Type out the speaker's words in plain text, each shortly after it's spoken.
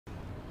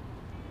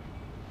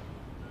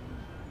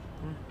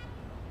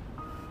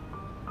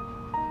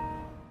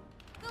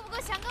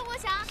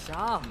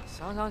行。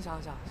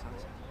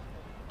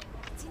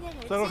今天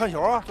可是帅哥看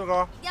球啊，帅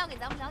哥！一定要给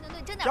咱们篮球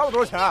队争点。加我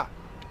多少钱？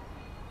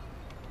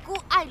顾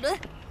艾伦，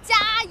加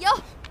油！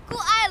顾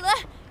艾伦，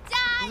加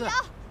油！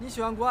你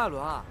喜欢顾艾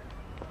伦啊？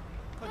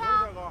看球，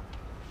帅哥。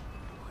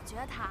我觉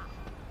得他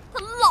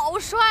老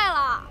帅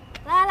了。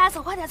来，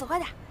走快点，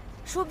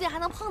说不定还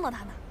能碰到他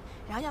呢，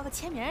然后要个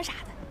签名啥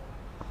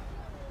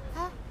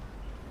的。啊，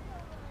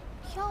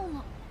票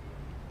呢？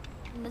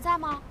你们在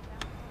吗？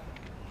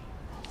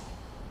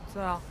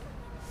在啊。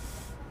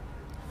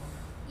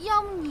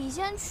要不你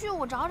先去，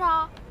我找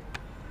找。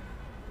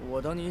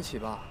我等你一起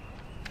吧。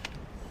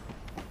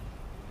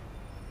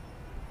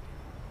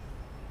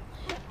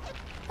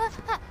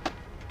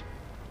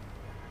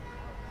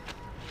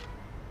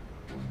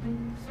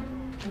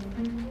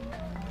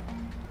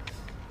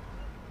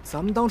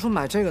咱们当初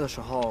买这个的时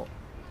候，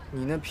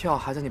你那票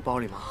还在你包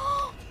里吗？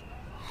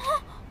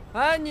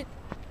哎，你。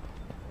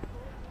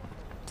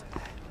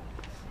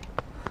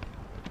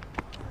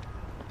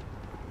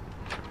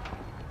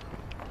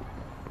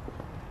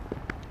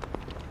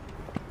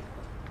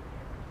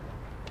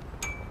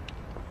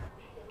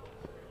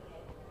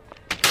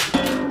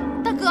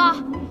大哥，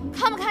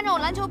看没看着我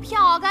篮球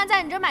票啊？刚才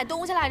在你这儿买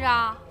东西来着。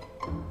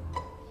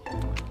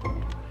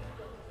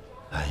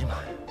哎呀妈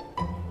呀，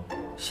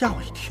吓我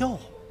一跳！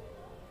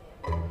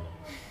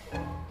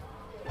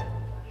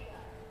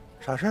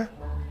啥事儿？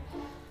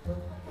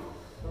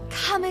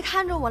看没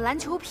看着我篮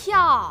球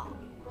票？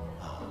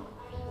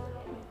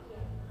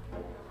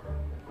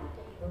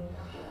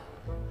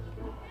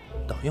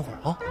等一会儿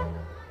啊。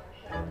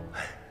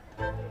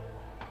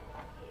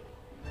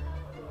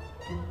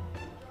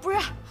不是，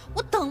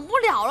我等不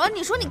了了。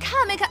你说你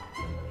看没看？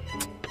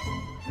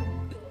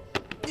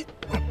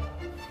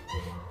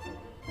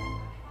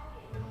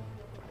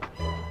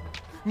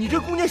你这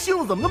姑娘性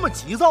子怎么那么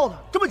急躁呢？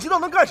这么急躁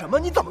能干什么？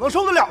你怎么能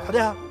受得了她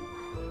的？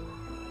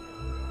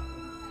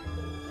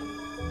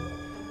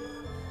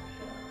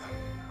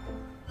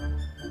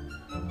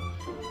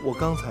我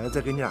刚才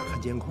在给你俩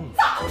看监控呢。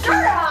咋回事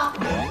啊？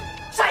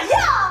谁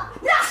呀？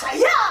你俩谁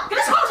呀？搁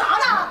这吵啥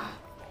呢？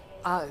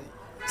啊，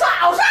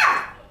咋回事？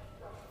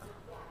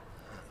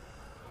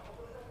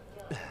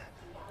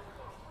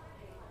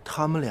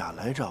他们俩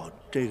来找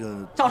这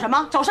个找什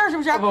么？找事儿是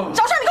不是？找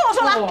事儿你跟我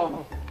说来。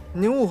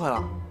您误会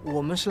了，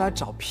我们是来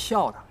找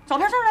票的。找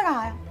票上这干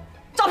啥呀？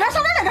找票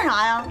上这干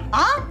啥呀？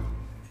啊？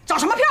找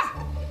什么票？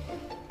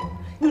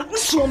你能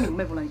说明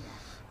白不了你？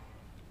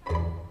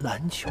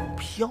篮球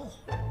票。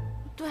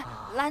对，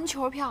篮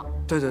球票。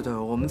对，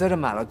我们在这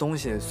买了东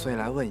西，所以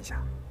来问一下。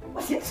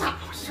我寻思咋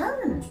回事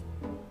儿呢？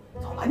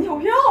找篮球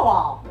票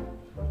啊？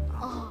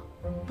啊，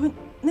不是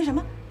那什么，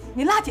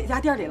你落姐家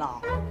店里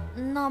了？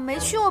那没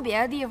去过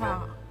别的地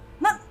方。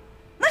那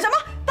什么，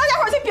大家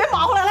伙先别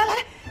忙活了，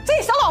来，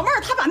这小老妹儿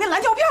她把那篮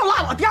球票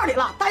落我店里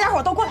了，大家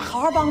伙都过来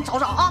好好帮找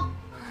找啊！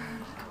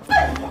废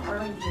话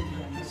啊，一天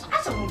天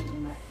啥整不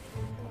明白？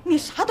你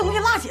啥东西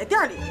落姐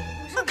店里，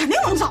那肯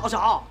定能找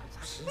着。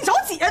你找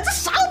姐这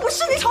啥都不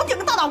是，你瞅顶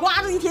个大脑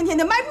瓜子，一天天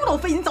的迈步都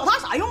费，你找她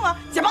啥用啊？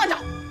姐帮你找，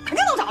肯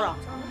定能找着。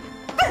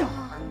废话，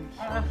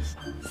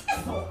气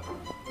死我了！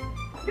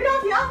别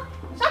着急啊，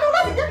啥时候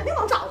落姐店肯定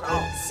能找着。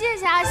谢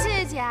谢啊，谢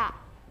谢姐。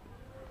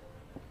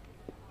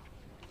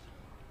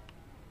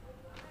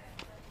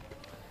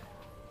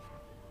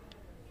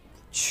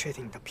确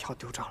定你的票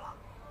丢着了，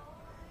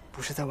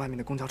不是在外面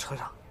的公交车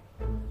上？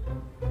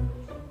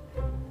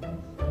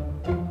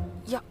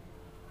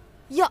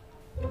呀，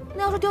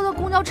那要是掉在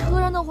公交车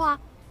上的话，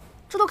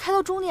这都开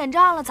到终点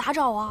站了，咋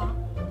找啊？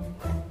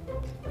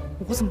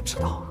我怎么知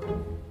道啊？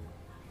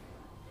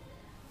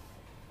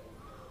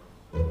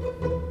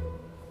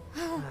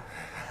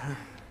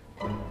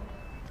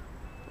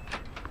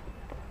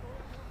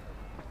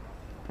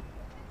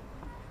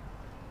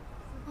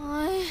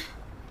哎呀，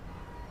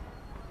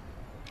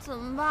怎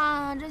么办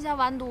啊？这下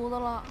完犊子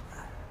了。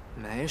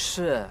没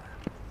事，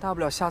大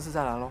不了下次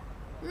再来喽。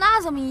那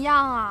怎么一样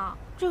啊？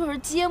这可是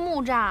揭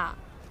幕战。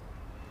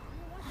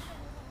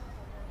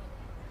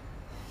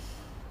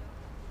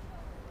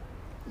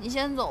你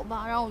先走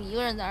吧，让我一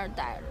个人在这儿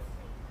待着。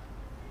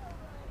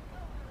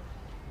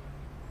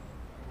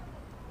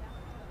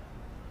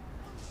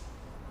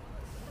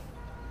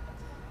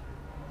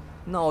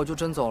那我就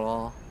真走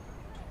喽。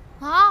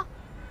啊？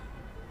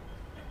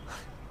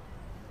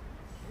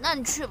那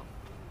你去吧。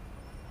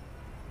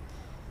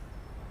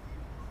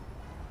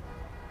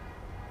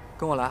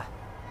跟我来。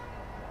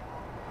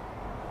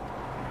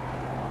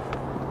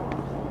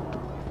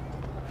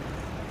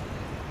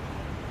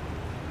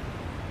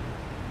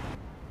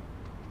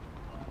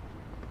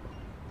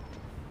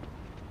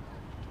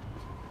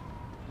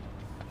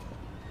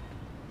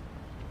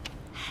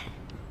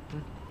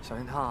小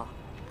心烫啊！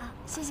啊，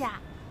谢谢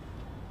啊。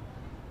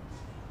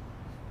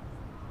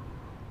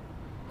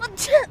我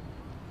去。